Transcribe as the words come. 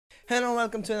Hello,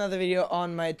 welcome to another video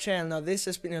on my channel. Now this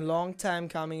has been a long time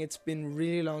coming. It's been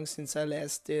really long since I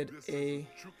last did a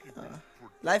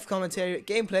live commentary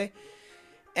gameplay,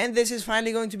 and this is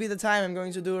finally going to be the time. I'm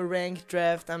going to do a ranked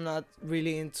draft. I'm not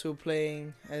really into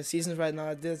playing seasons right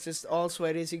now. There's just all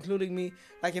sweaties, including me.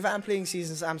 Like if I'm playing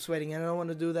seasons, I'm sweating, and I don't want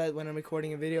to do that when I'm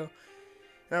recording a video.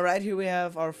 Now right here we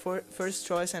have our first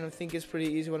choice, and I think it's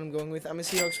pretty easy what I'm going with. I'm a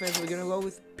Seahawks fan, so we're gonna go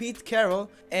with Pete Carroll,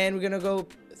 and we're gonna go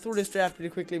through this draft pretty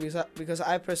quickly because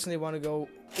I personally want to go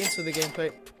into the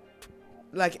gameplay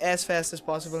like as fast as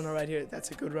possible. Now right here,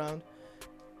 that's a good round.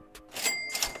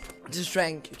 Just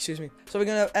rank, excuse me. So we're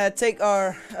gonna take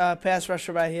our pass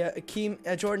rusher right here,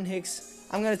 Jordan Hicks.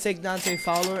 I'm gonna take Dante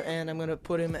Fowler, and I'm gonna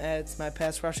put him at my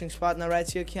pass rushing spot. Now right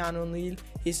here, Keanu O'Neal.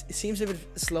 He seems a bit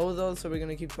slow though, so we're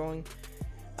gonna keep going.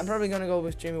 I'm probably gonna go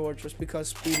with Jimmy Ward just because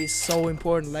speed is so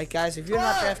important. Like guys, if you're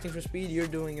not drafting for speed, you're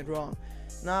doing it wrong.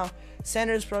 Now,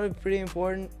 center is probably pretty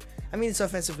important. I mean, it's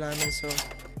offensive linemen, so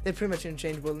they're pretty much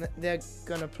interchangeable. They're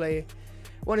gonna play.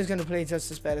 One is gonna play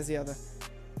just as bad as the other.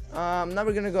 Now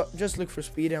we're gonna go just look for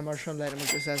speed, and Marshawn Lattimore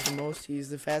just has the most. He's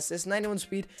the fastest. 91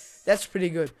 speed. That's pretty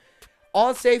good.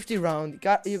 All safety round.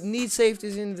 You need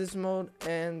safeties in this mode,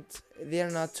 and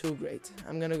they're not too great.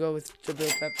 I'm gonna go with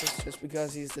Jabril Peppers just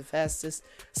because he's the fastest.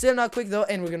 Still not quick though,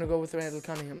 and we're gonna go with Randall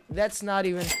Cunningham. That's not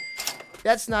even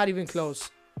close.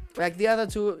 Like the other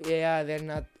two, yeah, they're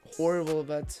not horrible,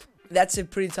 but that's a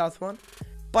pretty tough one.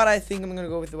 But I think I'm gonna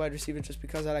go with the wide receiver just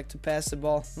because I like to pass the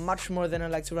ball much more than I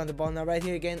like to run the ball. Now right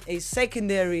here again, a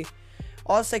secondary,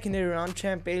 all secondary round.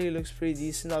 Champ Bailey looks pretty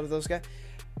decent out of those guys.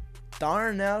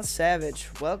 Darnell Savage,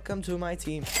 welcome to my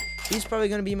team. He's probably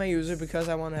going to be my user because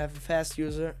I want to have a fast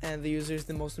user, and the user is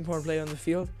the most important player on the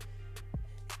field.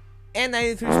 And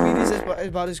 93 speed is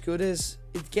about as good as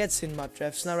it gets in mock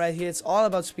drafts. Now right here, it's all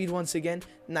about speed once again.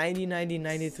 90, 90,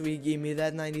 93, give me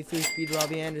that 93 speed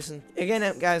Robbie Anderson.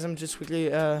 Again, guys, I'm just quickly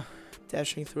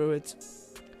dashing through it.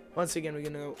 Once again, we're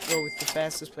going to go with the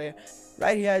fastest player.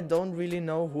 Right here, I don't really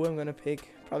know who I'm going to pick.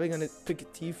 Probably gonna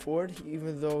pick T Ford,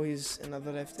 even though he's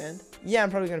another left end. Yeah, I'm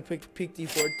probably gonna pick T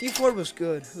Ford. T Ford was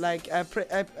good. Like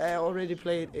I already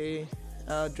played a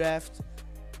draft,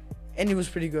 and he was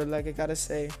pretty good. Like I gotta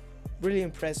say, really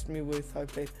impressed me with how he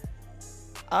played.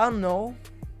 I don't know.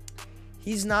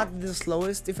 He's not the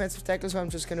slowest defensive tackle, so I'm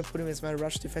just gonna put him as my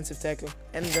rush defensive tackle,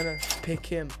 and I'm gonna pick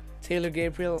him. Taylor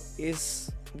Gabriel is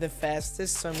the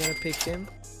fastest, so I'm gonna pick him.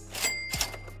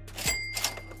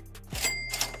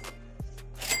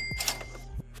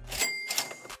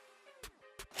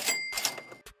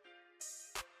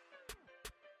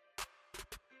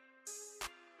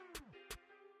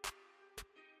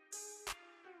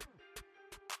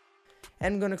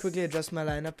 I'm gonna quickly adjust my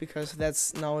lineup because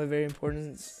that's now a very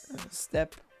important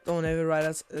step. Don't ever right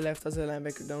left as a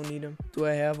linebacker. Don't need him. Do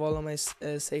I have all of my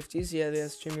safeties? Yeah,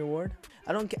 there's Jimmy Ward.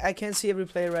 I can't see every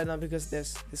player right now because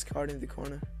there's this card in the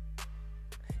corner.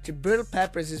 Jabril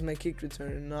Peppers is my kick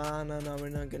returner. No, we're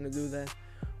not gonna do that.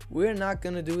 We're not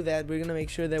gonna do that. We're gonna make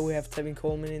sure that we have Tevin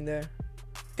Coleman in there.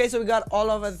 Okay, so we got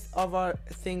all of our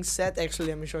things set. Actually,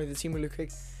 let me show you the team really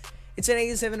quick. It's an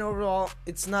 87 overall.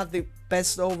 It's not the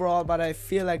best overall, but I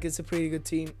feel like it's a pretty good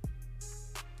team.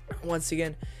 Once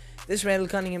again, this Randall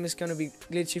Cunningham is going to be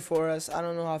glitchy for us. I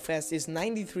don't know how fast he is.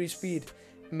 93 speed.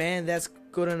 Man, that's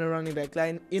good on a running back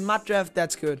line. In my draft,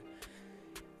 that's good.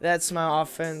 That's my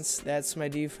offense. That's my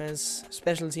defense.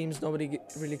 Special teams, nobody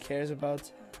really cares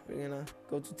about. We're going to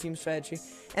go to team strategy.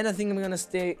 And I think I'm going to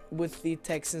stay with the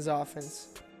Texans offense.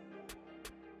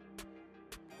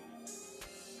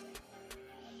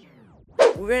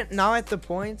 We're now at the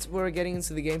point where we're getting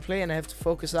into the gameplay, and I have to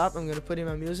focus up. I'm gonna put in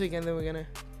my music, and then we're gonna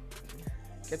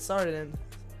get started and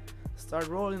start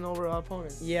rolling over our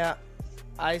opponent. Yeah,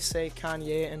 I say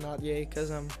Kanye and not Ye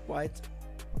because I'm white.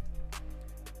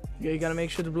 Yeah, you gotta make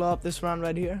sure to blow up this round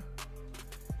right here.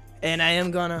 And I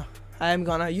am gonna.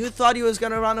 You thought he was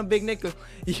gonna run a big nickel.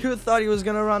 You thought he was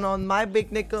gonna run on my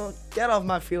big nickel. Get off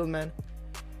my field, man.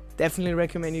 Definitely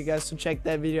recommend you guys to check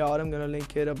that video out. I'm gonna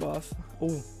link it above.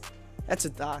 Ooh. That's a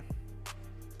dot.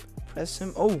 Press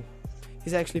him. Oh,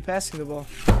 he's actually passing the ball.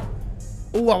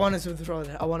 Oh, I wanted to throw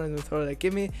that.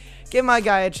 Give my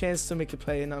guy a chance to make a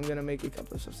play, and I'm gonna make a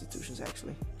couple of substitutions.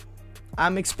 Actually,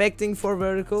 I'm expecting 4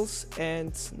 verticals,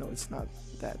 and no, it's not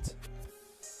that.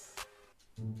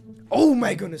 Oh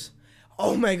my goodness!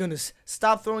 Oh my goodness!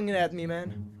 Stop throwing it at me,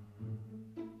 man.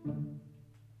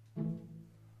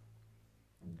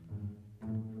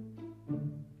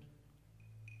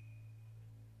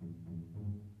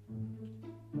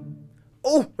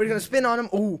 Oh, we're gonna spin on him.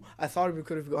 Oh, I thought we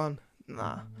could have gone.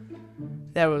 Nah,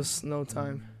 there was no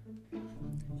time.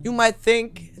 You might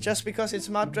think, just because it's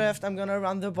mud draft, I'm gonna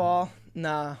run the ball.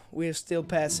 Nah, we're still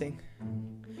passing.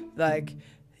 Like,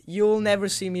 you'll never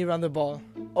see me run the ball.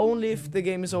 Only if the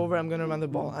game is over, I'm gonna run the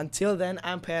ball. Until then,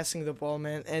 I'm passing the ball,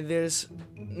 man. And there's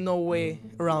no way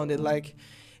around it. Like,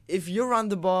 if you run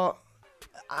the ball,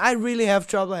 I really have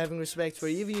trouble having respect for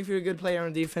you. Even if you're a good player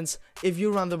on defense, if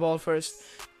you run the ball first,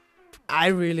 I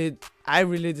really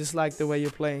dislike the way you're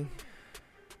playing.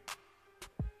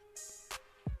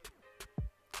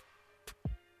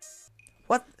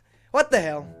 What the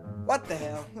hell? What the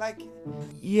hell? Like,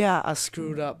 yeah, I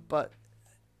screwed up, but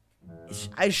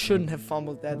I shouldn't have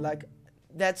fumbled that. Like,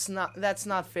 that's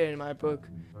not fair in my book.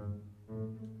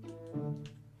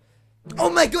 Oh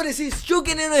my goodness, he's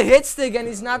juking in a hit stick and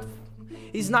he's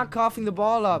not coughing the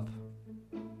ball up.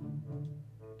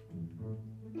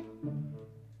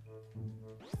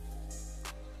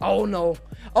 Oh no.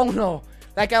 Oh no.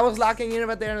 Like, I was locking in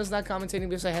right there and I was not commentating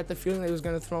because I had the feeling that he was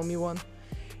gonna throw me one.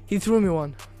 He threw me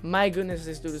one. My goodness,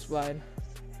 this dude is blind.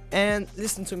 And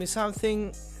listen to me,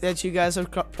 something that you guys are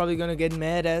probably gonna get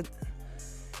mad at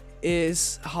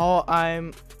is how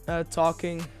I'm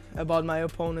talking about my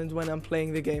opponent when I'm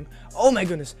playing the game. Oh my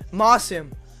goodness, moss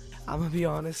him. I'm gonna be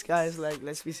honest, guys. Like,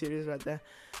 let's be serious right there.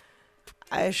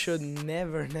 I should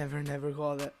never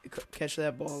catch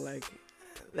that ball. Like,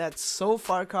 that's so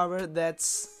far covered.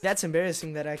 That's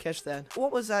embarrassing that I catch that.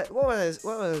 What was I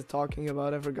talking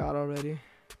about? I forgot already.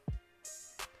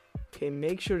 Okay,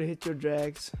 make sure to hit your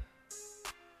drags.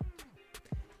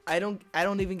 I don't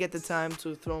even get the time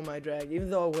to throw my drag,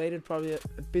 even though I waited probably a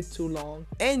bit too long.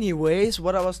 Anyways,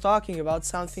 what I was talking about,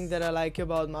 something that I like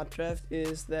about mud draft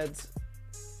is that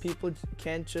people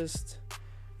can't just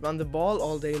run the ball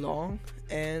all day long,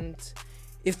 and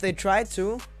if they try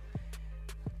to,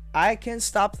 I can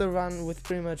stop the run with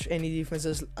pretty much any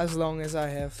defense as long as I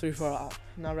have 3-4 out.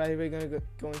 Now right here we're gonna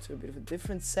go into a bit of a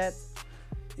different set.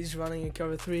 He's running a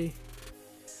cover 3.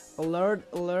 Alert,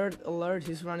 alert, alert,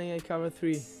 he's running a cover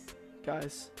 3,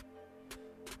 guys.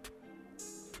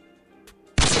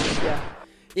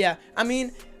 Yeah, I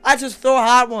mean, I just throw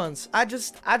hard ones. I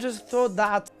just throw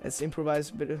that. Let's improvise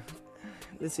a bit.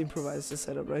 Let's improvise the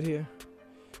setup right here.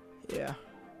 Yeah.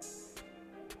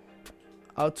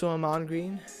 Out to a mountain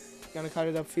green. Gonna cut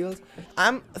it upfield.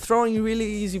 I'm throwing really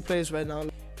easy plays right now.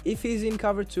 If he's in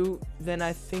cover 2, then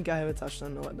I think I have a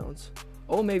touchdown. No, I don't.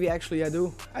 Oh, maybe actually I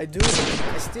do. I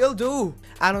still do.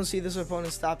 I don't see this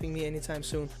opponent stopping me anytime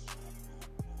soon.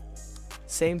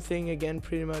 Same thing again,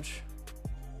 pretty much.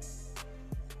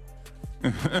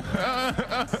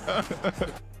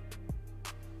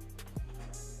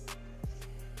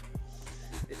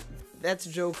 That's a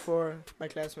joke for my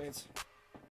classmates.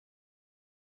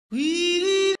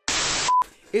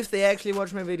 If they actually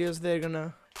watch my videos,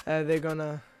 they're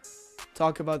gonna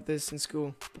talk about this in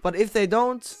school. But if they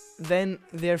don't, then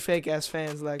they're fake ass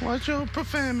fans. Like, watch your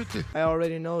profanity. I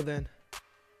already know then.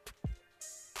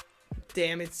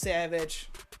 Damn it, savage.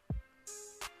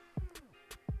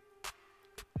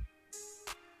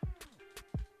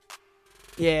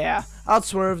 Yeah,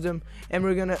 outswerved him, and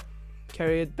we're gonna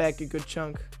carry it back a good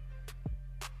chunk.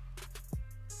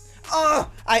 Oh,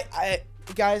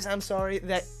 guys, I'm sorry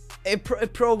that a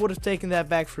pro would have taken that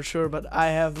back for sure, but I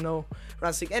have no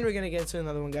run stick, and we're gonna get into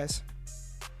another one, guys.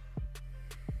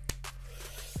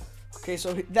 Okay,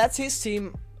 so that's his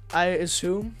team, I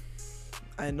assume.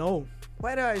 I know.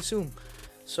 Why do I assume?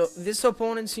 So this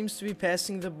opponent seems to be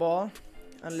passing the ball,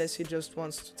 unless he just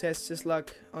wants to test his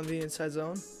luck on the inside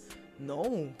zone.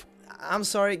 No, I'm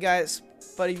sorry, guys,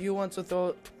 but if you want to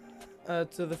throw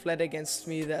to the flat against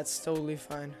me, that's totally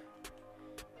fine.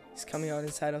 He's coming out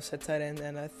inside of set tight end,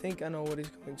 and I think I know what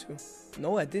he's going to.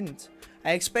 No, I didn't.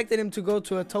 I expected him to go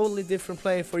to a totally different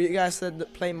play. For you guys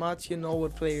that play MUT, you know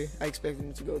what play I expected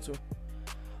him to go to.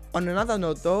 On another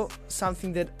note though,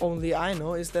 something that only I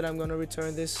know is that I'm gonna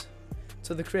return this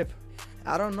to the crib.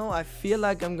 I don't know, I feel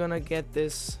like I'm gonna get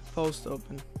this post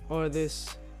open, or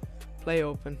this play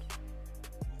open.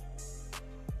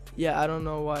 Yeah, I don't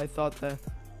know why I thought that.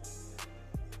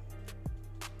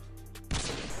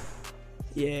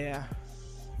 Yeah,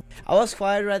 I was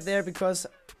quiet right there because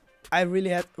I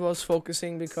really was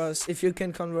focusing, because if you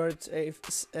can convert a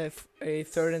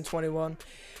 3rd and 21,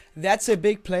 that's a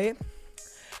big play.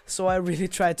 So I really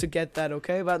tried to get that,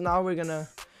 okay? But now we're gonna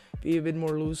be a bit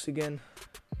more loose again.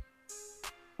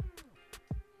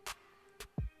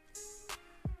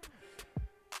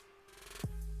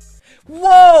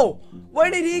 Whoa!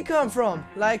 Where did he come from?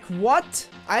 Like, what?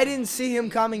 I didn't see him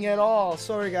coming at all.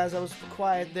 Sorry guys, I was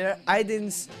quiet there. I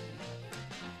didn't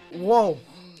Whoa.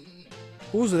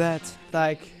 Who's that?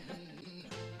 Like,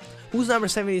 who's number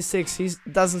 76? He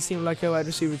doesn't seem like a wide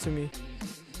receiver to me.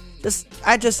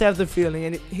 I just have the feeling,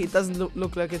 and he doesn't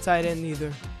look like a tight end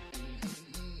either.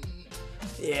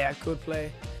 Yeah, good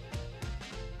play.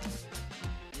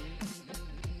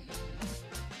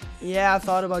 Yeah, I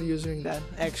thought about using that,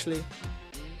 actually.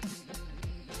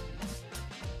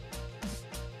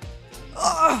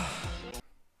 Ugh.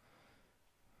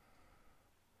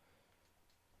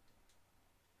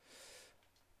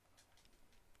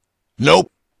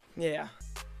 Nope. Yeah.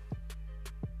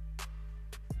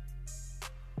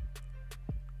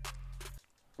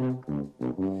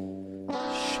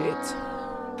 Shit.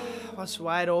 Was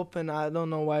wide open. I don't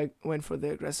know why I went for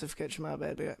the aggressive catch. My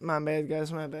bad. My bad,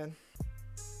 guys. My bad.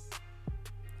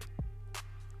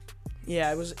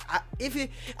 Yeah, it was.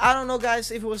 I don't know,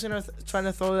 guys. If it was trying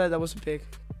to throw that was a pick.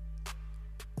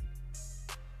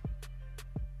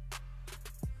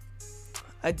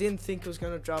 I didn't think it was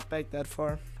gonna drop back that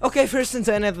far. Okay, 1st and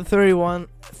 10 at the 31.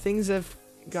 Things have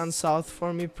gone south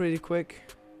for me pretty quick,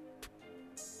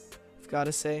 I've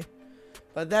gotta say.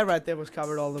 But that right there was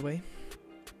covered all the way.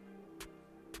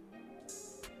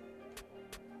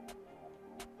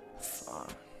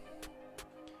 Fuck.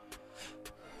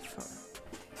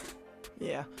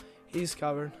 Yeah, he's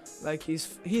covered. Like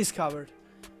he's covered.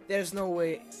 There's no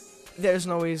way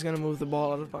he's gonna move the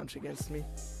ball out of bunch against me.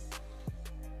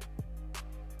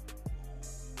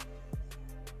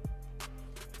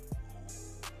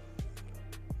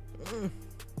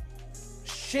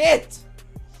 Shit!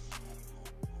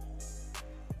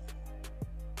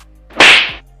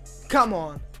 Come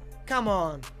on. Come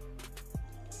on.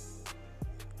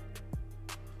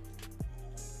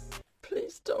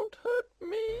 Please don't hurt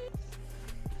me.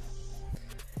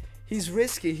 He's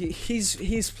risky.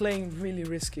 He's playing really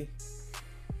risky.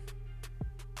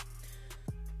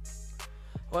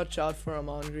 Watch out for him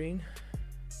on green.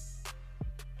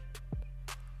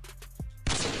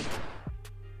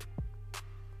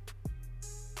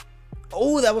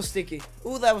 Oh, that was sticky.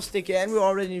 Oh, that was sticky. And we're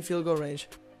already in field goal range.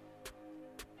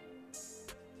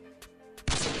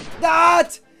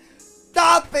 That!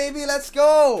 That, baby. Let's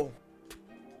go.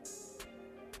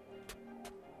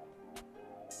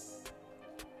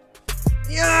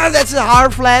 Yeah, that's a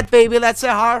hard flat, baby. That's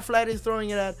a hard flat he's throwing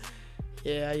it at.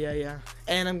 Yeah.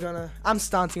 And I'm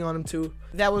stunting on him too.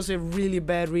 That was a really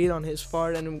bad read on his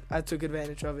part, and I took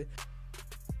advantage of it.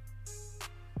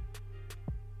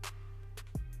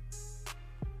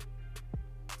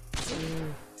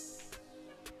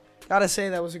 Gotta say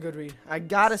that was a good read. I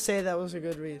gotta say that was a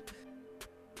good read.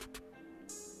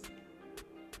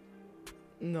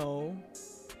 No.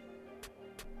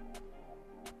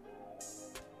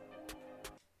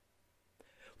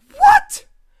 What?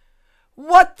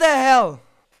 What the hell?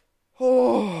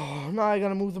 Oh, now I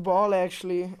gotta move the ball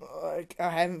actually. I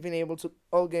haven't been able to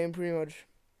all game pretty much.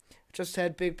 Just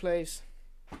had big plays.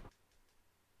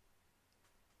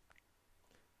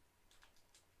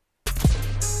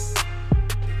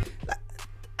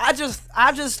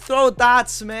 I just throw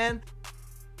dots, man.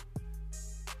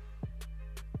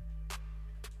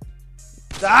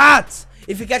 Dots!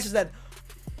 If he catches that.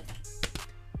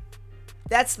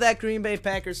 That's that Green Bay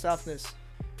Packers toughness.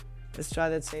 Let's try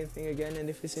that same thing again, and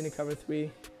if he's in a cover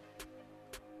 3,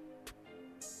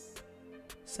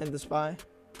 send the spy.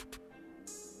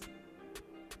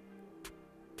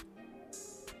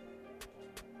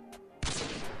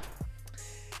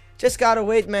 Just gotta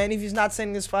wait, man. If he's not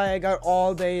sending the spy, I got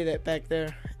all day back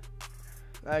there.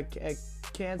 I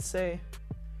can't say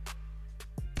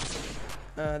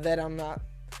that I'm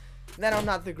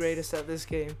not the greatest at this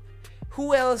game.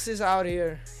 Who else is out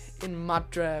here in mud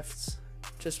drafts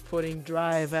just putting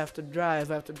drive after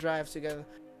drive after drive together?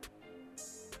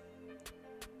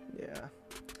 Yeah.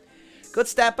 Good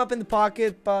step up in the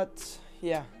pocket, but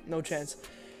yeah, no chance.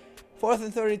 4th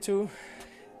and 32.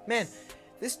 Man,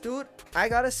 this dude, I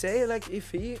gotta say, like,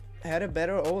 if he had a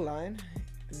better O-line,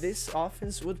 this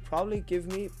offense would probably give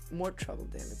me more trouble,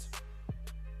 damn it.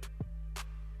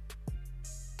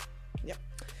 Yeah.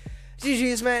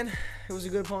 GG's, man. It was a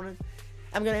good opponent.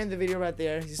 I'm gonna end the video right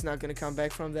there. He's not gonna come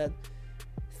back from that.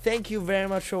 Thank you very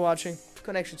much for watching.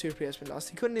 Connection to your PS been lost.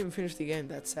 He couldn't even finish the game.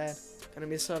 That's sad. Gonna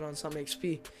miss out on some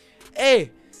XP.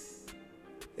 Hey!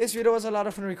 This video was a lot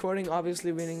of fun recording.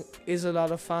 Obviously, winning is a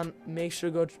lot of fun. Make sure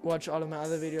to go watch all of my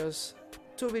other videos.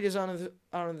 2 videos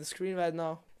are on the screen right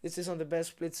now. This is on the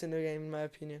best blitz in the game, in my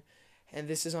opinion. And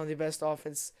this is on the best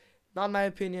offense. Not my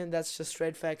opinion, that's just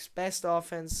straight facts. Best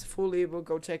offense, full ebook,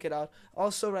 go check it out.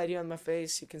 Also, right here on my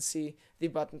face, you can see the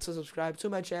button to subscribe to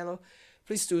my channel.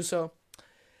 Please do so.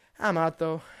 I'm out,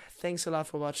 though. Thanks a lot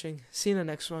for watching. See you in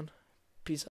the next one.